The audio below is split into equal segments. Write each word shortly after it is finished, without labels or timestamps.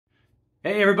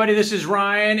Hey everybody, this is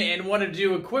Ryan and want to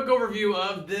do a quick overview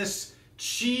of this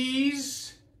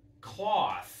cheese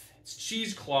cloth. It's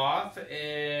cheesecloth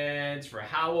and it's for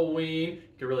Halloween. You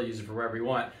can really use it for wherever you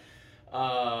want.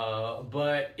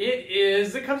 But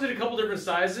it comes in a couple different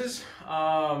sizes,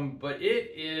 but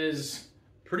it is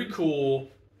pretty cool,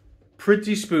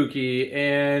 pretty spooky,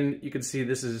 and you can see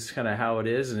this is kind of how it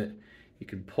is, and you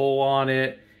can pull on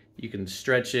it, you can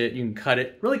stretch it, you can cut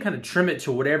it, really kind of trim it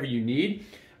to whatever you need.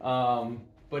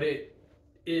 But it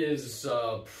is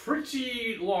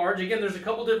pretty large. Again, there's a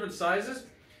couple different sizes,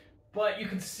 but you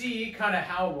can see kind of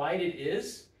how light it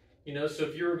is. You know, so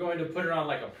if you were going to put it on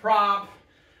like a prop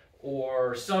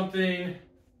or something,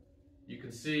 you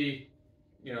can see,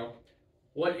 you know,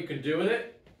 what you can do with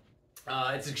it.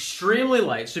 It's extremely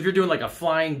light. So if you're doing like a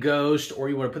flying ghost, or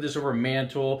you want to put this over a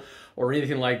mantle or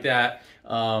anything like that,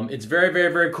 it's very,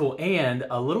 very, very cool. And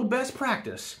a little best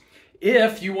practice,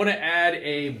 if you want to add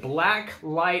a black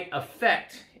light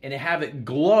effect and have it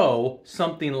glow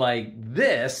something like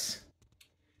this,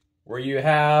 where you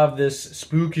have this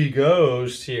spooky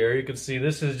ghost here, you can see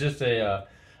this is just a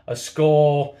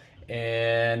skull,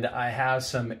 and I have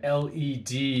some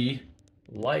LED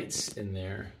lights in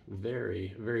there.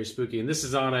 Very, very spooky. And this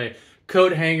is on a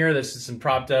coat hanger that's just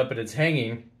propped up and it's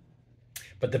hanging.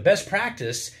 But the best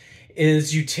practice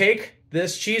is you take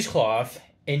this cheesecloth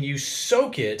and you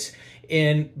soak it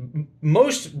in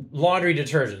most laundry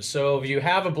detergents. So if you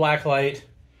have a black light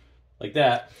like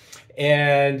that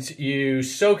and you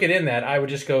soak it in that, I would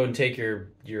just go and take your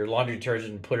laundry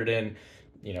detergent and put it in,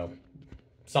 you know,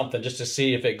 something just to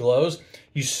see if it glows.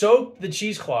 You soak the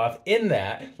cheesecloth in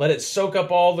that, let it soak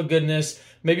up all the goodness,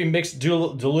 maybe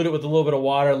dilute it with a little bit of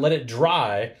water, let it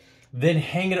dry, then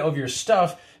hang it over your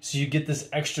stuff so you get this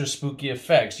extra spooky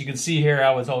effect. So you can see here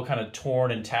how it's all kind of torn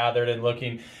and tethered and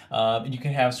looking. You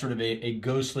can have sort of a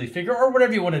ghostly figure or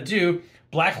whatever you want to do.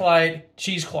 Black light,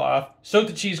 cheesecloth, soak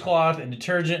the cheesecloth in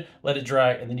detergent, let it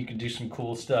dry, and then you can do some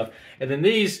cool stuff. And then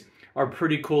these are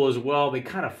pretty cool as well. They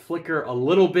kind of flicker a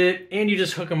little bit, and you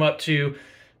just hook them up to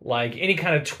like any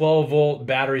kind of 12-volt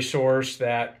battery source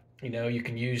that, you know, you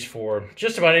can use for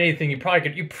just about anything. You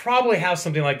probably have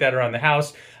something like that around the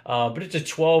house, but it's a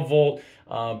 12-volt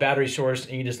battery source,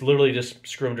 and you just literally just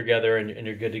screw them together and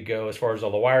you're good to go as far as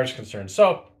all the wires concerned.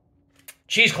 So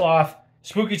cheesecloth,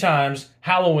 spooky times,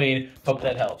 Halloween, hope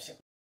that helps.